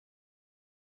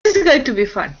is going to be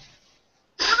fun.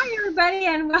 Hi, everybody,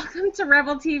 and welcome to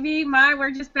Rebel TV. We're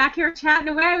just back here chatting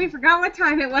away. We forgot what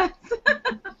time it was.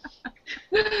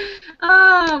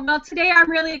 Oh, well, today I'm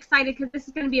really excited because this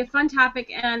is going to be a fun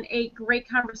topic and a great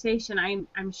conversation,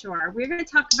 I'm sure. We're going to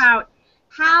talk about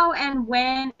how and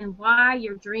when and why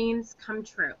your dreams come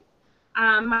true.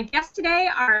 My guests today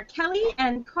are Kelly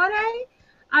and Kore.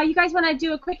 You guys want to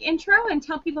do a quick intro and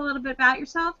tell people a little bit about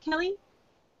yourself? Kelly?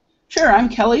 Sure, I'm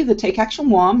Kelly, the Take Action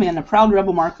WOM, and a proud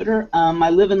Rebel marketer. I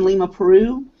live in Lima,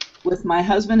 Peru, with my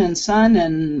husband and son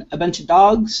and a bunch of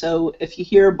dogs. So if you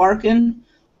hear barking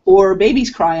or babies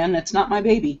crying, it's not my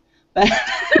baby. But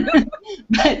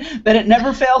but it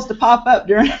never fails to pop up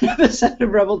during an episode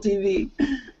of Rebel TV.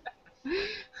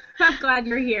 I'm glad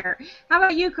you're here. How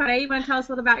about you, Kore? You want to tell us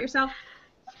a little about yourself?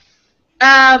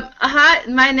 Hi,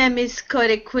 my name is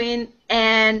Kore Quinn,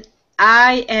 and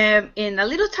I am in a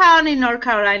little town in North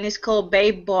Carolina. It's called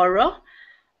Bayboro.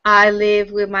 I live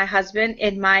with my husband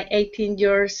and my 18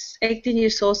 years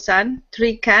old son,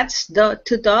 3 cats,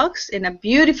 2 dogs, and a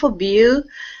beautiful view.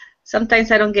 Sometimes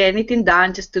I don't get anything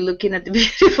done just to looking at the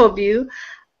beautiful view.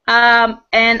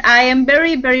 And I am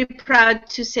very, very proud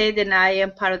to say that I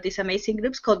am part of this amazing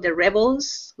group called the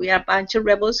Rebels. We are a bunch of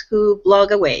rebels who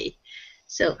blog away.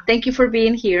 So thank you for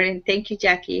being here, and thank you,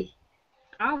 Jackie.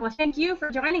 Oh, well, thank you for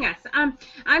joining us.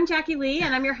 I'm Jackie Lee,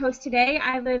 and I'm your host today.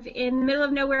 I live in the middle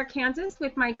of nowhere, Kansas,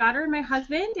 with my daughter and my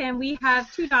husband, and we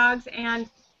have 2 dogs and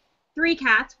 3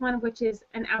 cats, one of which is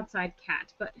an outside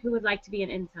cat, but who would like to be an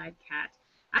inside cat?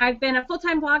 I've been a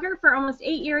full-time blogger for almost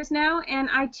 8 years now, and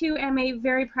I, too, am a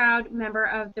very proud member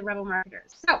of the Rebel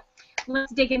Marketers. So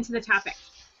let's dig into the topic.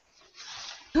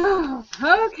 Oh,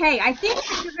 okay, I think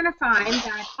that you're going to find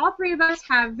that all 3 of us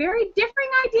have very differing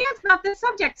ideas about this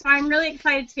subject, so I'm really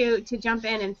excited to jump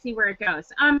in and see where it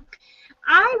goes.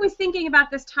 I was thinking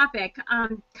about this topic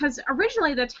because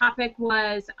originally the topic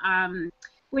was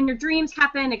when your dreams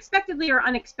happen expectedly or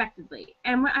unexpectedly.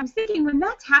 And I was thinking when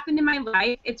that's happened in my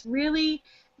life, it's really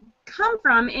come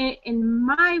from, in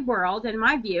my world, in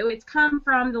my view, it's come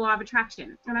from the law of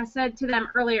attraction. And I said to them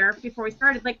earlier before we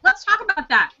started, like, let's talk about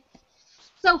that.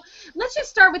 So let's just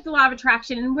start with the law of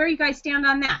attraction and where you guys stand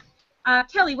on that.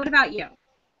 Kelly, what about you?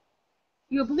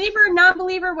 You a believer,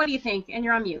 non-believer? What do you think? And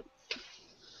you're on mute.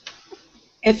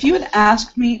 If you had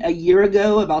asked me a year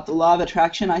ago about the law of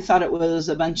attraction, I thought it was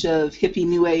a bunch of hippie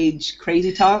new age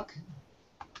crazy talk.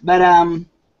 But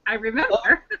I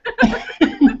remember.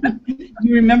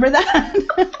 You remember that?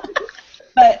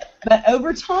 but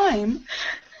over time,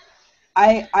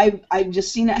 I've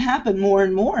just seen it happen more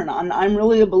and more, and I'm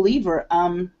really a believer.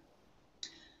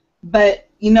 But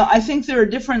you know, I think there are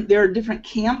different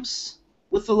camps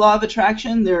with the law of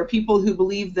attraction. There are people who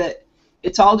believe that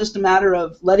it's all just a matter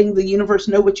of letting the universe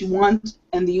know what you want,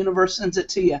 and the universe sends it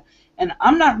to you. And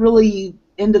I'm not really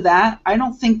into that. I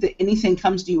don't think that anything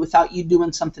comes to you without you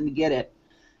doing something to get it.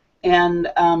 And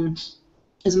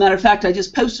as a matter of fact, I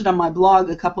just posted on my blog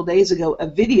a couple days ago a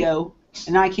video,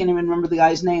 and I can't even remember the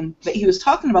guy's name, but he was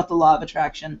talking about the law of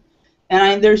attraction.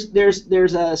 And there's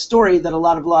a story that a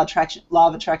lot of law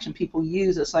of attraction people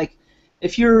use. It's like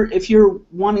if you're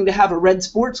wanting to have a red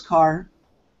sports car,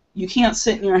 you can't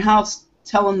sit in your house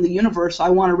telling the universe, I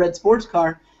want a red sports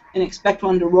car, and expect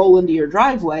one to roll into your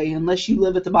driveway unless you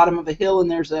live at the bottom of a hill and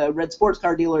there's a red sports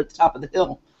car dealer at the top of the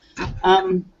hill.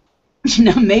 You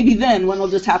know, maybe then one will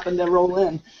just happen to roll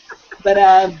in. But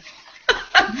I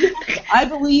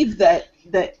believe that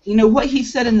you know what he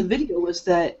said in the video was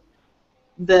that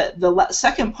the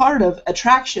second part of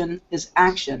attraction is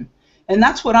action, and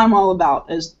that's what I'm all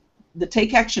about. Is the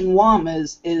Take Action WOM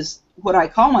is what I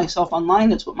call myself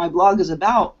online. It's what my blog is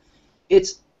about.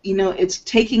 It's, you know, it's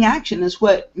taking action is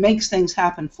what makes things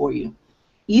happen for you.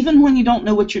 Even when you don't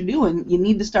know what you're doing, you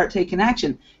need to start taking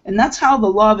action, and that's how the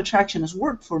law of attraction has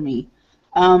worked for me.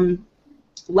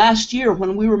 Last year,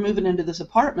 when we were moving into this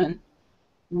apartment,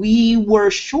 we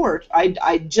were short.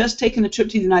 I'd just taken a trip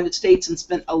to the United States and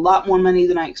spent a lot more money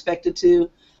than I expected to.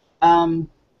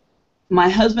 My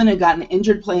husband had gotten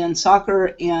injured playing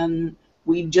soccer, and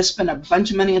we just spent a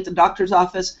bunch of money at the doctor's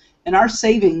office, and our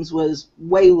savings was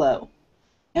way low.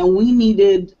 And we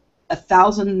needed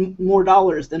 $1,000 more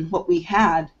than what we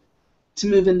had to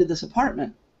move into this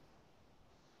apartment.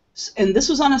 And this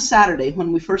was on a Saturday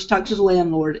when we first talked to the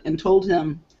landlord and told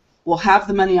him, we'll have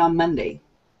the money on Monday.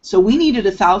 So we needed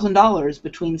 $1,000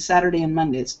 between Saturday and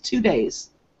Monday. It's 2 days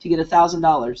to get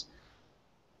 $1,000.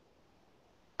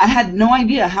 I had no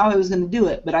idea how I was going to do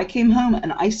it, but I came home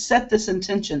and I set this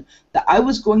intention that I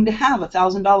was going to have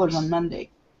 $1,000 on Monday.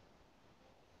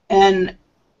 And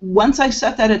once I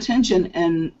set that intention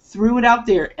and threw it out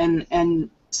there and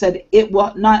said it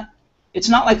will not, It's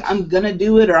not like I'm going to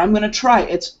do it or I'm going to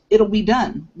try. It'll be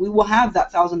done. We will have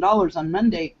that $1,000 on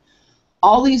Monday.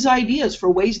 All these ideas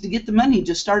for ways to get the money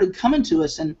just started coming to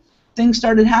us, and things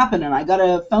started happening. I got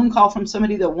a phone call from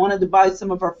somebody that wanted to buy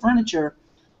some of our furniture,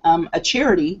 a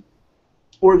charity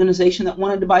organization that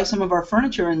wanted to buy some of our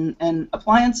furniture and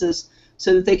appliances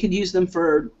so that they could use them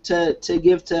to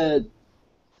give to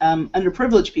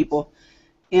underprivileged people.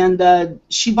 And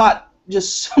she bought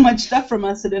just so much stuff from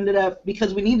us. It ended up,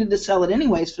 because we needed to sell it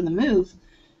anyways for the move,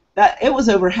 that it was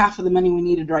over half of the money we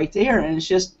needed right there. And it's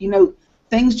just,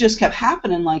 things just kept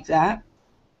happening like that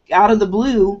out of the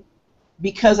blue,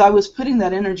 because I was putting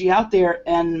that energy out there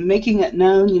and making it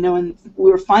known, and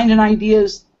we were finding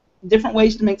ideas, different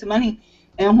ways to make the money.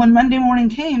 And when Monday morning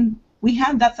came, we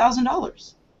had that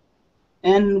 $1,000,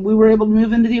 and we were able to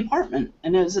move into the apartment.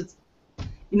 And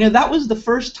that was the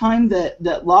first time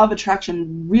that law of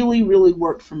attraction really, really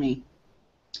worked for me.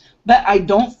 But I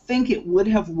don't think it would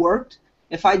have worked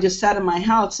if I just sat in my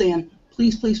house saying,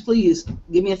 please, please, please,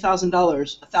 give me $1,000,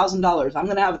 $1,000. I'm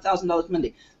going to have $1,000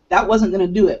 Monday. That wasn't going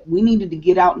to do it. We needed to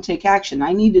get out and take action.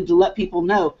 I needed to let people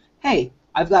know, hey,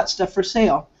 I've got stuff for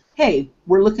sale. Hey,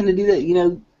 we're looking to do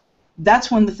that.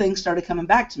 That's when the things started coming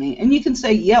back to me. And you can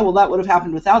say, yeah, well, that would have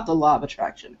happened without the law of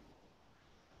attraction.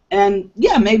 And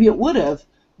yeah, maybe it would have.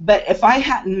 But if I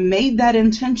hadn't made that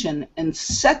intention and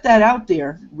set that out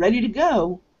there, ready to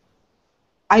go,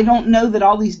 I don't know that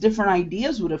all these different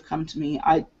ideas would have come to me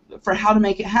for how to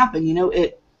make it happen.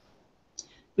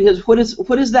 Because what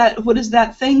is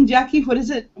that thing, Jackie? What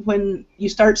is it when you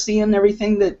start seeing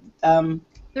everything that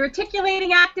the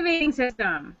reticulating activating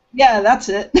system. Yeah, that's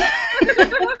it.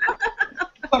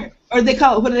 or they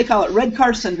call it, what do they call it? Red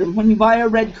car syndrome. When you buy a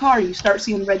red car, you start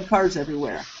seeing red cars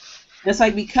everywhere. And it's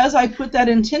like, because I put that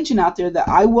intention out there that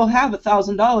I will have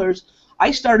 $1,000,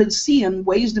 I started seeing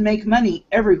ways to make money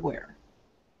everywhere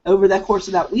over that course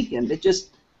of that weekend. It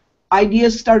just,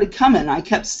 ideas started coming. I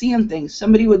kept seeing things.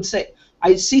 Somebody would say,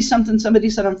 I see something somebody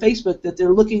said on Facebook that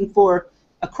they're looking for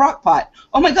a crock pot.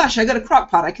 Oh my gosh, I got a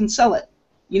crock pot. I can sell it.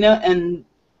 And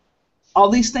all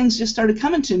these things just started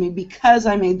coming to me because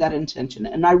I made that intention.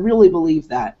 And I really believe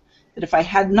that if I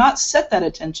had not set that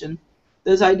intention,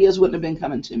 those ideas wouldn't have been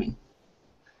coming to me.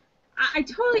 I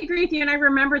totally agree with you, and I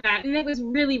remember that, and it was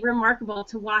really remarkable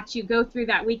to watch you go through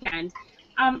that weekend.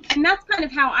 And that's kind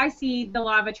of how I see the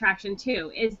law of attraction,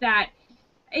 too, is that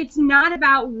it's not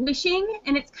about wishing,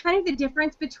 and it's kind of the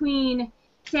difference between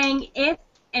saying if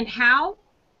and how.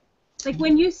 Like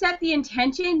when you set the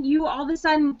intention, you all of a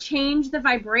sudden change the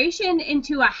vibration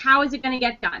into a how is it going to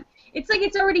get done. It's like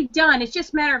it's already done. It's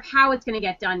just a matter of how it's going to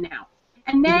get done now.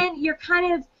 And then you're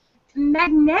kind of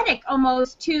magnetic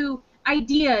almost to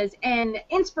ideas and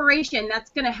inspiration that's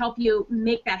going to help you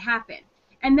make that happen.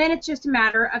 And then it's just a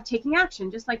matter of taking action,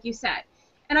 just like you said.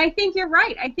 And I think you're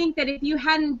right. I think that if you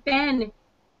hadn't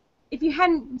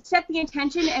set the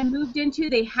intention and moved into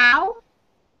the how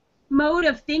mode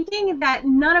of thinking, that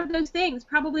none of those things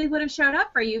probably would have showed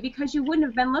up for you because you wouldn't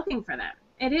have been looking for them.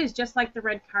 It is just like the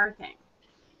red car thing.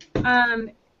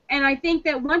 And I think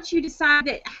that once you decide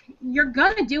that you're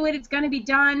going to do it, it's going to be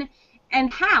done,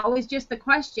 and how is just the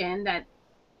question that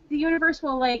the universe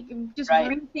will just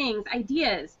bring things,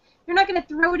 ideas. They're not going to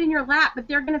throw it in your lap, but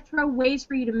they're going to throw ways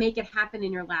for you to make it happen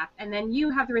in your lap. And then you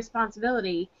have the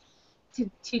responsibility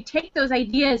to take those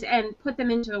ideas and put them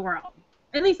into the world.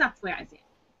 At least that's the way I see it.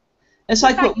 It's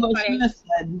like what Will Smith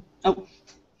said. Oh.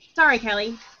 Sorry,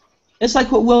 Kelly. It's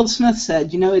like what Will Smith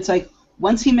said. It's like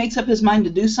once he makes up his mind to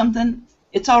do something,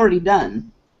 it's already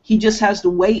done. He just has to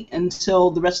wait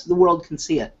until the rest of the world can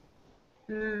see it.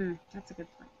 That's a good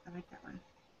point. I like that one.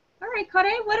 All right,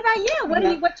 Corey, what about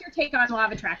you? What's your take on law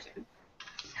of attraction?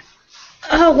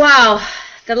 Oh, wow.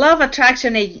 The law of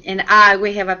attraction and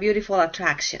we have a beautiful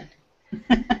attraction.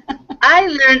 I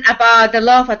learned about the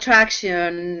law of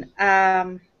attraction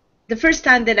the first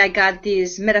time that I got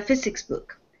this metaphysics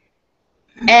book.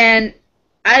 And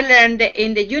I learned that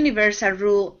in the universe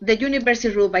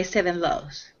is ruled by 7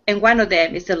 laws. And one of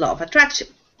them is the law of attraction.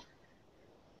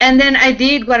 And then I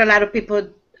did what a lot of people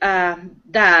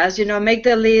does, make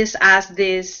the list, ask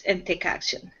this, and take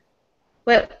action.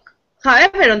 Well,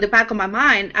 however, on the back of my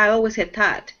mind, I always had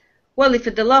thought, well, if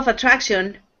the law of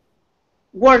attraction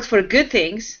works for good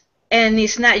things, and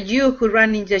it's not you who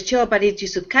running the show, but it's your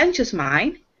subconscious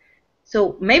mind,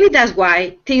 so maybe that's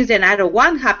why things that I don't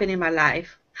want happen in my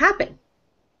life happen,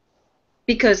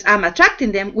 because I'm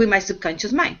attracting them with my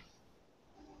subconscious mind.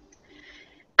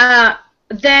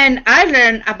 Then I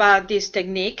learned about this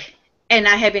technique, and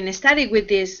I have been studying with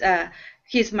this.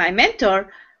 He's my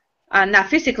mentor, not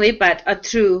physically, but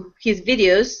through his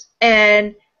videos.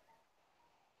 And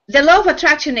the law of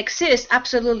attraction exists,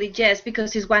 absolutely yes,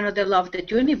 because it's one of the laws of the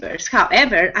universe.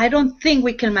 However, I don't think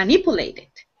we can manipulate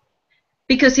it.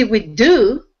 Because if we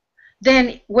do,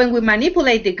 then when we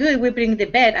manipulate the good, we bring the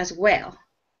bad as well.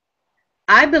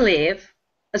 I believe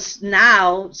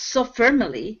now so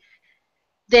firmly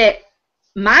that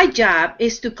my job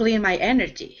is to clean my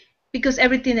energy, because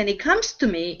everything that it comes to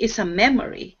me is a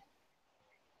memory.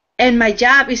 And my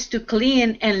job is to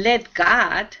clean and let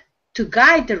God to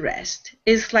guide the rest.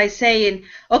 It's like saying,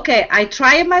 okay, I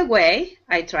try my way.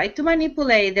 I try to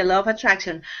manipulate the law of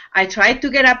attraction. I try to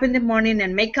get up in the morning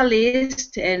and make a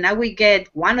list, and I will get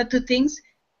one or two things.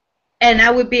 And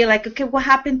I would be like, okay, what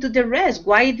happened to the rest?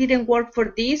 Why it didn't work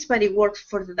for this, but it worked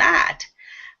for that?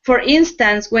 For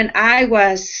instance, when I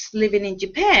was living in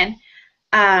Japan,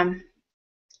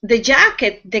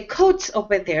 the coats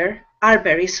over there are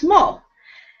very small.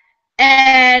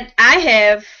 And I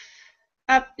have,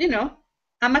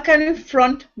 I'm a kind of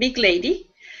front big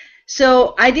lady,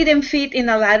 so I didn't fit in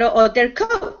a lot of other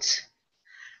coats.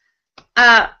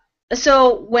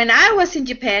 So when I was in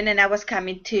Japan and I was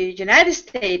coming to United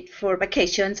States for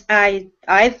vacations, I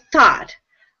thought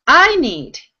I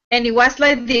need, and it was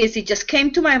like this, it just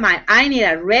came to my mind, I need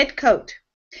a red coat,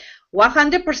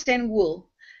 100% wool,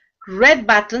 red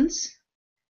buttons,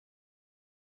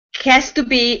 has to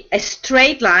be a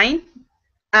straight line.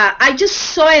 I just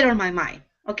saw it on my mind,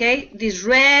 okay? This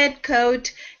red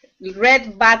coat,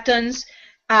 red buttons,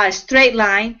 straight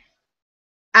line.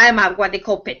 I'm a what they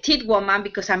call petite woman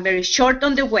because I'm very short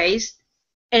on the waist,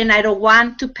 and I don't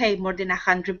want to pay more than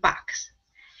 $100.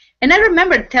 And I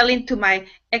remember telling to my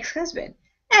ex-husband,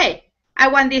 hey, I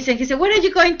want this. And he said, where are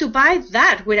you going to buy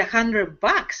that with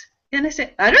 $100? And I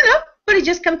said, I don't know, but it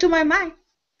just came to my mind.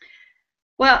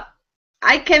 Well,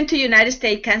 I came to United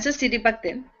States, Kansas City back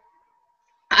then.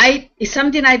 It's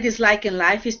something I dislike in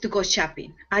life is to go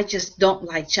shopping. I just don't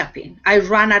like shopping. I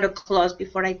run out of clothes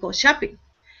before I go shopping.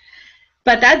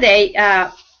 But that day,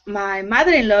 my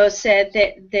mother-in-law said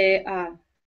that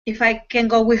if I can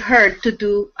go with her to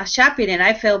do a shopping, and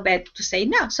I felt bad to say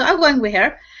no. So I went with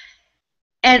her.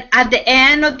 And at the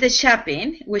end of the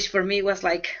shopping, which for me was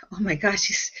like, oh my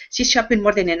gosh, she's shopping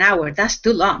more than an hour. That's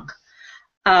too long.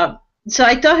 So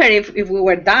I told her if we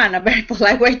were done, a very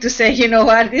polite way to say, you know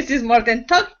what, this is more than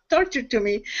torture to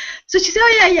me. So she said,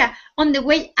 oh, yeah. On the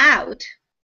way out,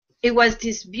 it was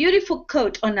this beautiful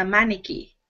coat on a mannequin.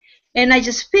 And I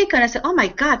just picked and I said, oh, my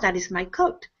God, that is my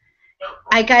coat.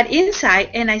 I got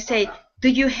inside and I said, do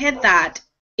you have that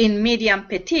in medium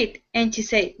petite? And she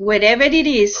said, whatever it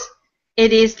is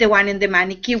the one in the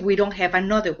mannequin. We don't have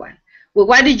another one. Well,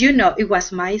 what did you know? It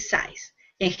was my size.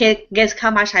 And guess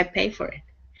how much I paid for it?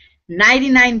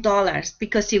 $99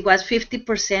 because it was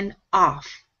 50% off.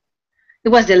 It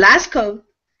was the last coat,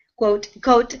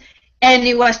 and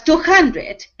it was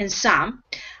 $200 and some.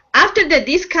 After the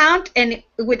discount and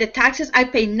with the taxes, I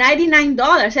paid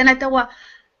 $99. And I thought, well,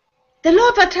 the law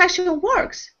of attraction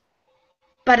works.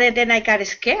 But then I got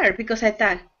scared because I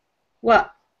thought,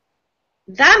 well,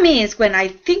 that means when I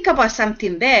think about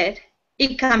something bad,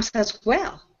 it comes as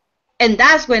well. And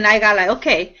that's when I got like,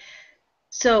 okay,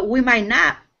 so we might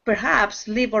not perhaps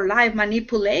live our life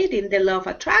manipulating the law of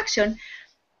attraction.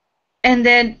 And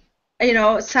then,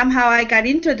 somehow I got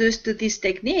introduced to this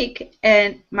technique,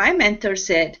 and my mentor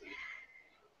said,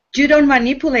 you don't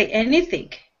manipulate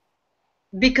anything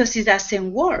because it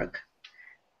doesn't work.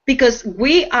 Because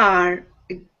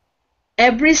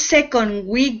every second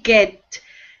we get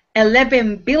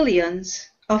 11 billions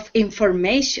of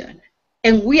information,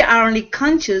 and we are only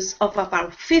conscious of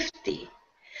about 50.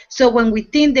 So when we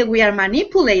think that we are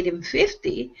manipulating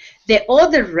 50, the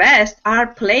other rest are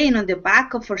playing on the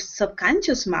back of our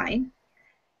subconscious mind.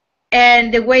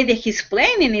 And the way that he's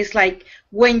explaining is like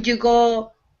when you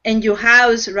go in your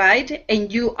house, right,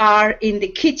 and you are in the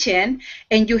kitchen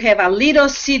and you have a little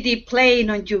CD playing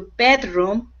on your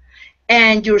bedroom,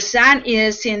 and your son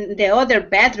is in the other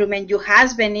bedroom and your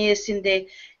husband is in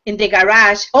the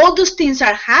garage. All those things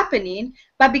are happening,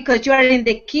 but because you are in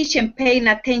the kitchen paying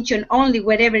attention only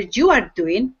whatever you are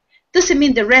doing, doesn't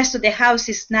mean the rest of the house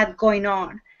is not going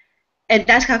on. And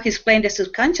that's how he explained the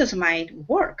subconscious mind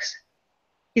works.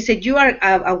 He said you are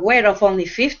aware of only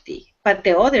 50, but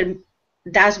the other,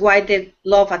 that's why the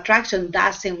law of attraction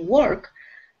doesn't work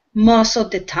most of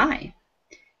the time.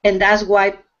 And that's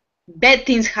why bad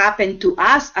things happen to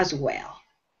us as well.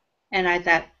 And I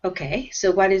thought, okay,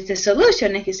 so what is the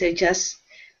solution? And he said, just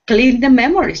clean the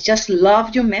memories. Just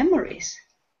love your memories.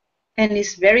 And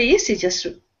it's very easy, just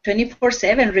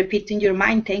 24/7 repeat in your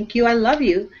mind, thank you, I love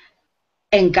you.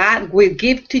 And God will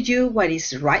give to you what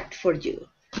is right for you.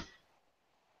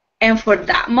 And for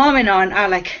that moment on,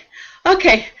 I'm like,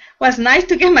 okay, was nice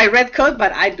to get my red coat,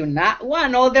 but I do not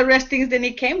want all the rest things that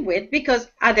it came with, because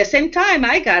at the same time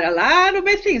I got a lot of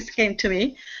bad things came to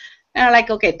me. And I'm like,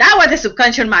 okay, that was the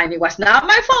subconscious mind. It was not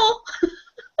my fault.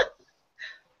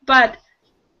 But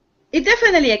it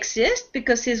definitely exists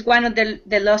because it's one of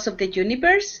the laws of the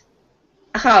universe.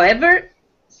 However,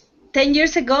 10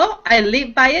 years ago, I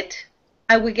lived by it.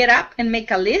 I would get up and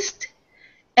make a list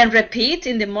and repeat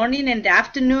in the morning and the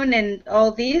afternoon and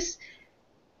all this.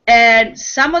 And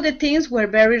some of the things were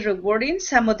very rewarding.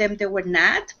 Some of them, they were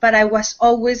not. But I was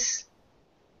always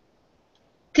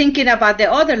thinking about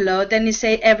the other law. Then you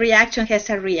say every action has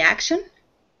a reaction.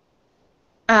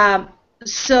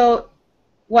 So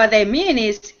what I mean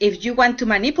is, if you want to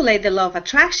manipulate the law of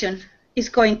attraction, it's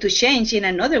going to change in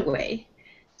another way.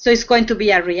 So it's going to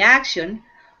be a reaction.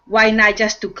 Why not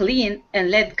just to clean and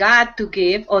let God to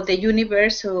give, or the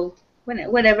universe, or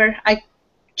whatever I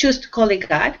choose to call it,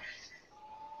 God.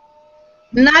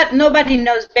 Nobody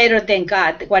knows better than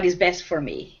God what is best for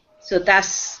me. So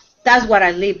that's what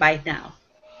I live by now.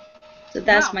 So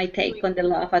that's wow, my take on the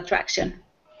law of attraction.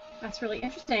 That's really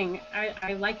interesting.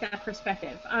 I like that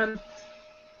perspective.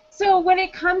 So when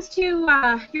it comes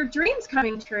to your dreams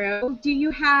coming true, do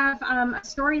you have a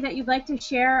story that you'd like to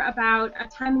share about a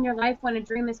time in your life when a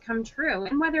dream has come true?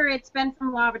 And whether it's been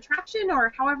from law of attraction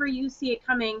or however you see it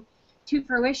coming to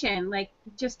fruition, like,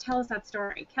 just tell us that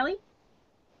story. Kelly?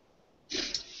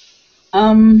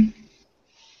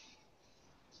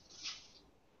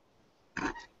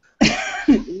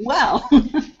 Well,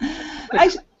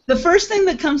 the first thing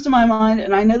that comes to my mind,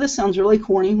 and I know this sounds really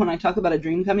corny when I talk about a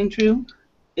dream coming true,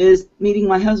 is meeting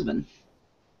my husband.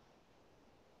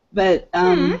 But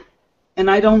and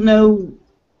I don't know.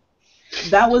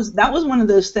 That was one of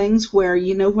those things where,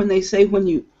 you know, when they say when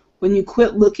you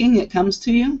quit looking, it comes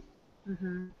to you.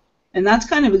 Mm-hmm. And that's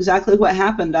kind of exactly what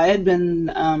happened. I had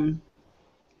been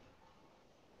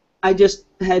I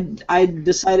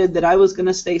decided that I was going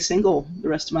to stay single the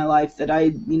rest of my life. That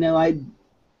I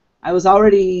was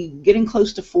already getting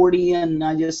close to 40, and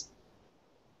I just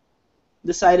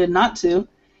decided not to.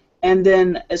 And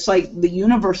then it's like the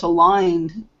universe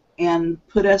aligned and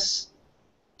put us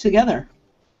together.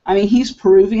 I mean, he's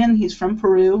Peruvian. He's from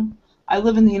Peru. I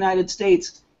live in the United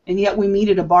States, and yet we meet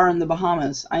at a bar in the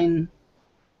Bahamas.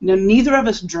 Neither of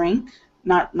us drink.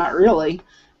 Not really.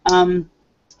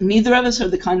 Neither of us are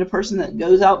the kind of person that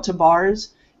goes out to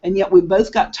bars, and yet we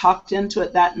both got talked into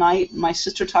it that night. My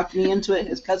sister talked me into it.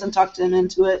 His cousin talked him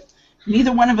into it.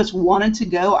 Neither one of us wanted to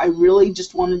go. I really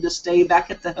just wanted to stay back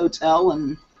at the hotel.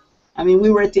 And I mean, we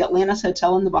were at the Atlantis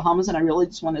Hotel in the Bahamas, and I really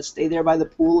just wanted to stay there by the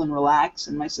pool and relax.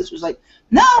 And my sister's like,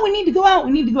 no, we need to go out.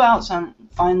 We need to go out. So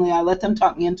finally, I let them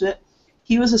talk me into it.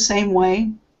 He was the same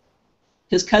way.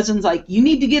 His cousin's like, you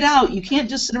need to get out. You can't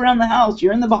just sit around the house.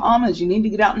 You're in the Bahamas. You need to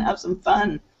get out and have some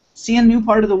fun. See a new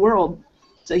part of the world.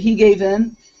 So he gave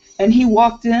in, and he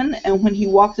walked in, and when he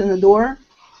walked in the door,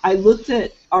 I looked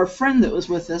at our friend that was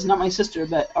with us, not my sister,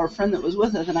 but our friend that was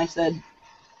with us, and I said,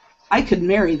 I could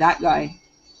marry that guy.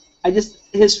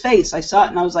 His face, I saw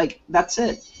it, and I was like, that's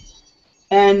it.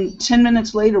 And 10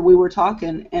 minutes later, we were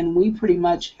talking, and we pretty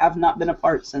much have not been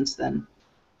apart since then.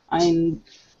 I mean,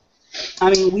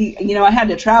 I had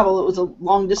to travel. It was a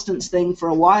long-distance thing for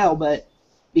a while, but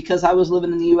because I was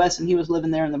living in the U.S. and he was living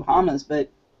there in the Bahamas, but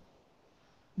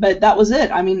that was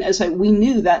it. I mean, we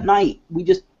knew that night.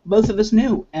 Both of us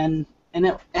knew, and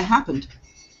it happened.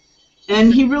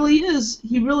 And he really is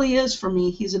for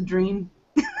me. He's a dream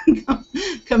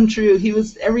come true. He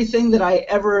was everything that I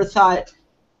ever thought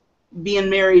being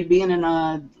married, being in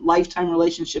a lifetime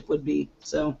relationship would be.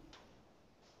 So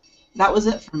that was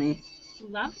it for me.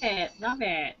 Love it.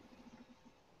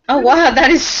 Oh, wow,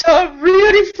 that is so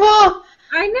beautiful.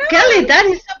 I know. Kelly, that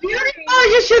is so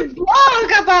beautiful. You should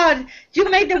blog about. You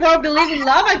made the world believe in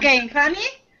love again, honey.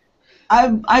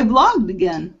 I blogged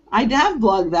again. I have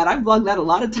blogged that. I've blogged that a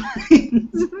lot of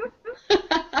times.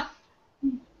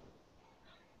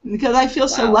 Because I feel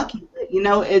so lucky.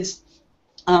 It's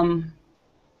I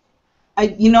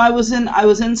was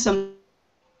in some.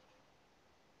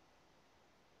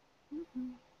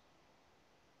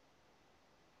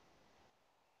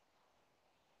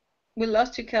 We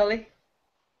lost you, Kelly.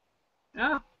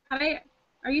 Oh, hi.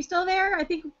 Are you still there? I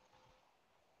think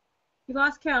you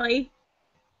lost Kelly.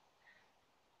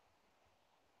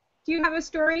 Do you have a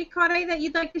story, Kade, that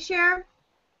you'd like to share?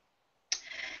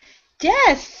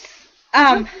 Yes.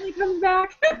 Kelly comes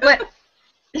back.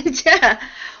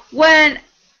 When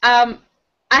I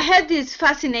had this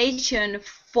fascination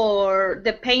for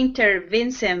the painter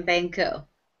Vincent van Gogh.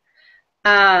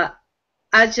 I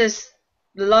just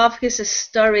love his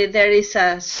story. There is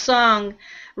a song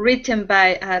written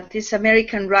by this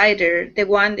American writer, the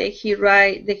one that he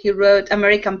wrote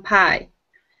American Pie.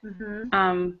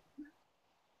 Mm-hmm.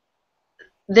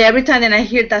 Every time that I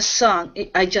hear that song,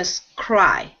 I just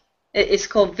cry. It's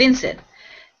called Vincent.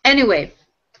 Anyway,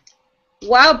 a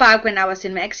while back when I was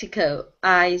in Mexico,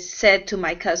 I said to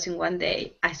my cousin one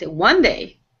day, I said, one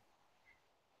day,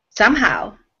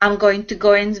 somehow, I'm going to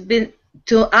go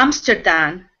to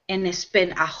Amsterdam and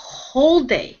spend a whole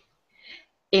day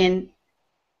in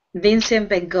Vincent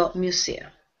van Gogh Museum.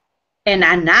 And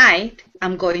at night,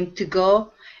 I'm going to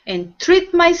go and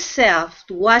treat myself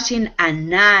to watching a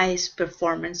nice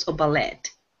performance of ballet.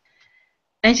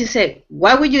 And she said,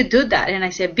 why would you do that? And I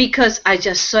said, because I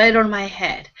just saw it on my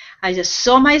head. I just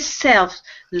saw myself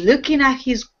looking at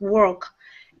his work,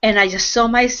 and I just saw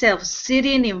myself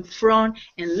sitting in front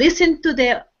and listening to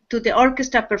the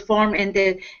orchestra perform and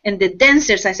the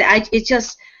dancers. I said,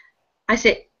 I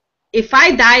said, if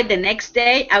I die the next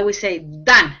day, I would say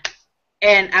done,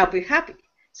 and I'll be happy.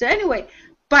 So anyway,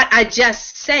 but I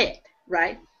just say it,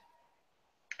 right?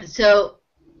 So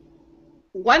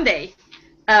one day,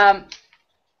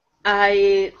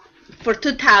 for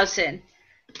 2000,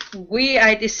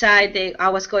 I decided I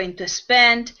was going to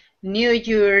spend New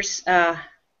Year's, the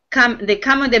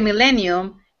coming of the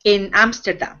millennium in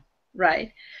Amsterdam,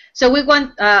 right? So we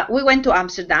went to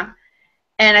Amsterdam,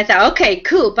 and I thought, okay,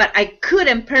 cool, but I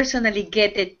couldn't personally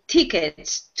get the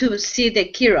tickets to see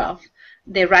the Kirov,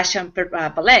 the Russian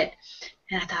ballet.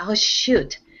 And I thought, oh,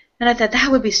 shoot. And I thought,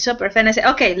 that would be so perfect. And I said,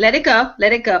 okay, let it go.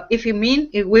 If you mean,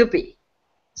 it will be.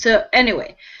 So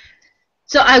anyway,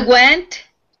 so I went,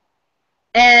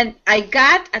 and I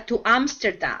got to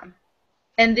Amsterdam.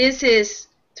 And this is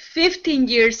 15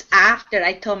 years after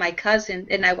I told my cousin,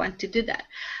 and I want to do that.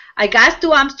 I got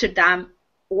to Amsterdam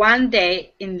one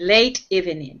day in late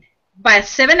evening. By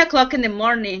 7 o'clock in the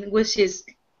morning, which is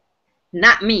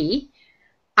not me,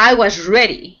 I was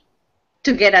ready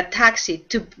to get a taxi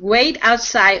to wait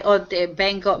outside of the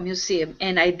Van Gogh Museum.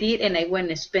 And I did, and I went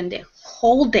and spent the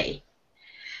whole day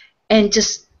and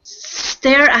just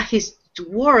stare at his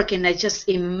work, and I just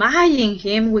imagine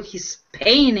him with his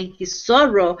pain and his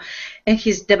sorrow and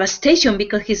his devastation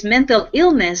because his mental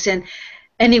illness, and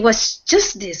it was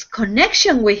just this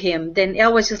connection with him. Then I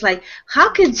was just like,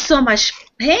 how can so much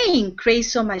pain create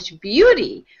so much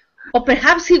beauty? Or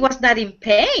perhaps he was not in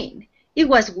pain. It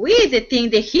was we that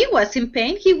think that he was in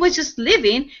pain. He was just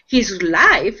living his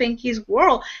life and his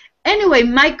world. Anyway,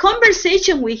 my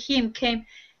conversation with him came,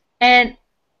 and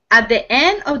at the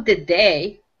end of the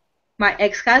day, my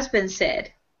ex-husband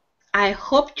said, I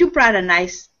hope you brought a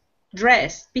nice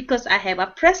dress because I have a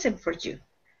present for you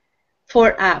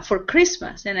for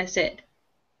Christmas. And I said,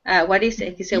 what is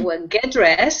it? He said, well, get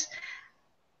dressed.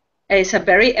 It's a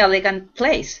very elegant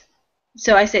place.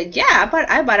 So I said, yeah, but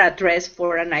I bought a dress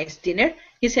for a nice dinner.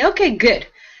 He said, okay, good.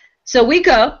 So we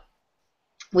go.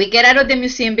 We get out of the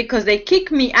museum because they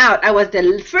kicked me out. I was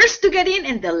the first to get in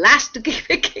and the last to get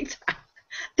kicked out.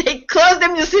 They closed the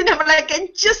museum. I'm like, and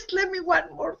just let me one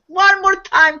more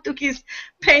time to his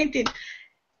painting.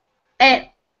 And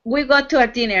we got to our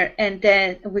dinner, and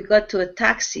then we got to a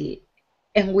taxi,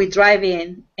 and we drive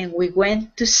in, and we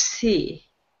went to see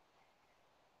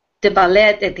the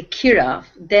ballet at the Kirov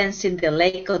dancing the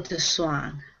Lake of the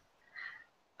Swan.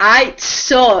 I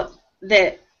saw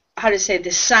the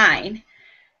sign,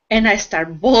 and I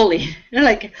start bawling. And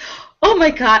like, oh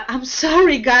my God, I'm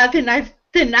sorry, God, and I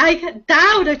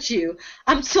doubted you.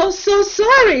 I'm so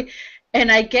sorry. And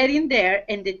I get in there,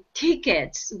 and the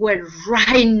tickets were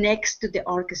right next to the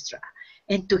orchestra.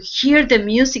 And to hear the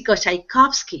music of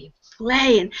Tchaikovsky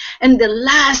playing, and the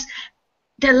last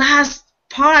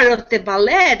part of the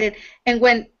ballet, and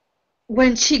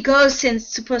when she goes and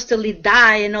supposedly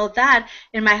die and all that,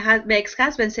 and my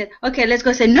ex-husband said, okay, let's go.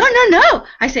 I said, no.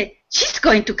 I said, she's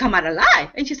going to come out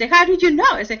alive. And she said, how did you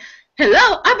know? I said,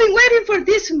 hello, I've been waiting for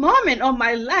this moment all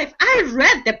my life. I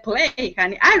read the play,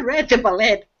 honey. I read the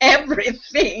ballet,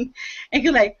 everything. And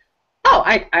he's like, oh,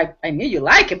 I knew you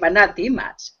like it, but not that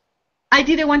much. I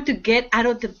didn't want to get out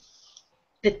of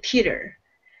the theater.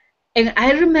 And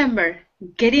I remember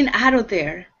getting out of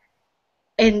there,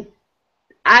 and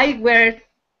I wear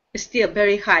still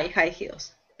very high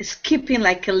heels, skipping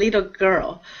like a little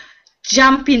girl,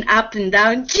 jumping up and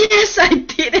down. Yes, I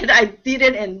did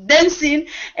it, and dancing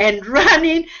and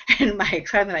running. And my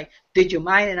ex-husband like, did you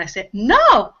mind? And I said,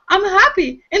 no, I'm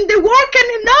happy. And the world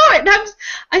can know it.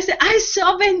 I said, I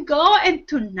saw Van Gogh, and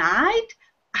tonight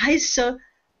I saw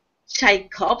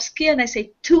Tchaikovsky, and I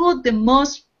say, two of the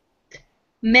most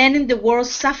men in the world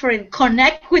suffering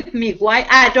connect with me. Why?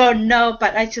 I don't know,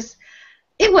 but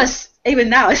it was, even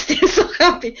now, I'm still so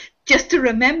happy just to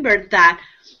remember that.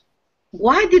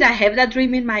 why did I have that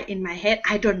dream in my head?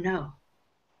 I don't know.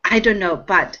 I don't know,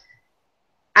 but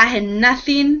I had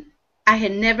nothing. I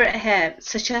had never had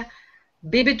such a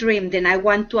vivid dream that I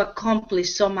want to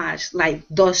accomplish so much, like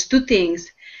those two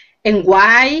things. And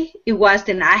why it was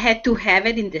that I had to have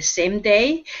it in the same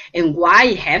day, and why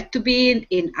it had to be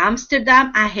in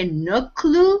Amsterdam, I had no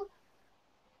clue.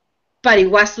 But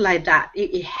it was like that.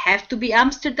 It had to be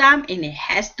Amsterdam, and it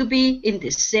has to be in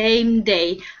the same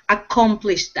day.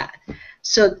 Accomplish that.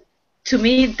 So to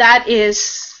me, that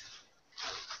is.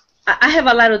 I have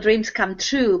a lot of dreams come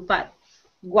true, but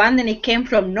one that it came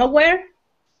from nowhere,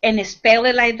 and spell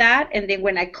it like that, and then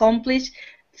when I accomplish,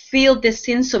 feel the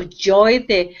sense of joy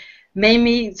that made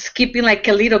me skipping like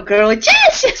a little girl.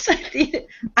 Yes, yes, I did,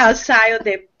 outside of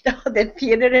the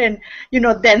theater, and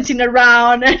dancing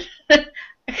around.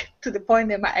 To the point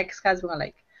that my ex-husband was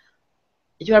like,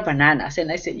 "You are bananas,"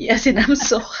 and I said, "Yes," and I'm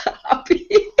so happy.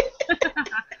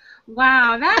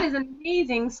 Wow, that is an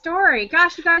amazing story.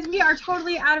 Gosh, you guys, we are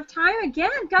totally out of time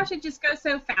again. Gosh, it just goes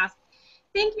so fast.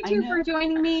 Thank you, too, for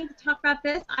joining me to talk about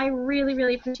this. I really,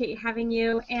 really appreciate having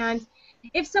you. And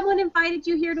if someone invited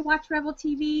you here to watch Rebel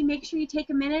TV, make sure you take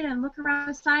a minute and look around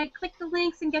the site, click the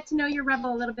links, and get to know your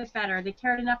Rebel a little bit better. They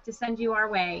cared enough to send you our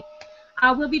way.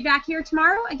 We'll be back here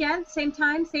tomorrow, again, same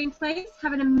time, same place.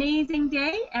 Have an amazing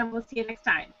day, and we'll see you next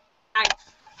time. Bye.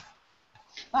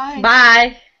 Bye.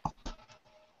 Bye.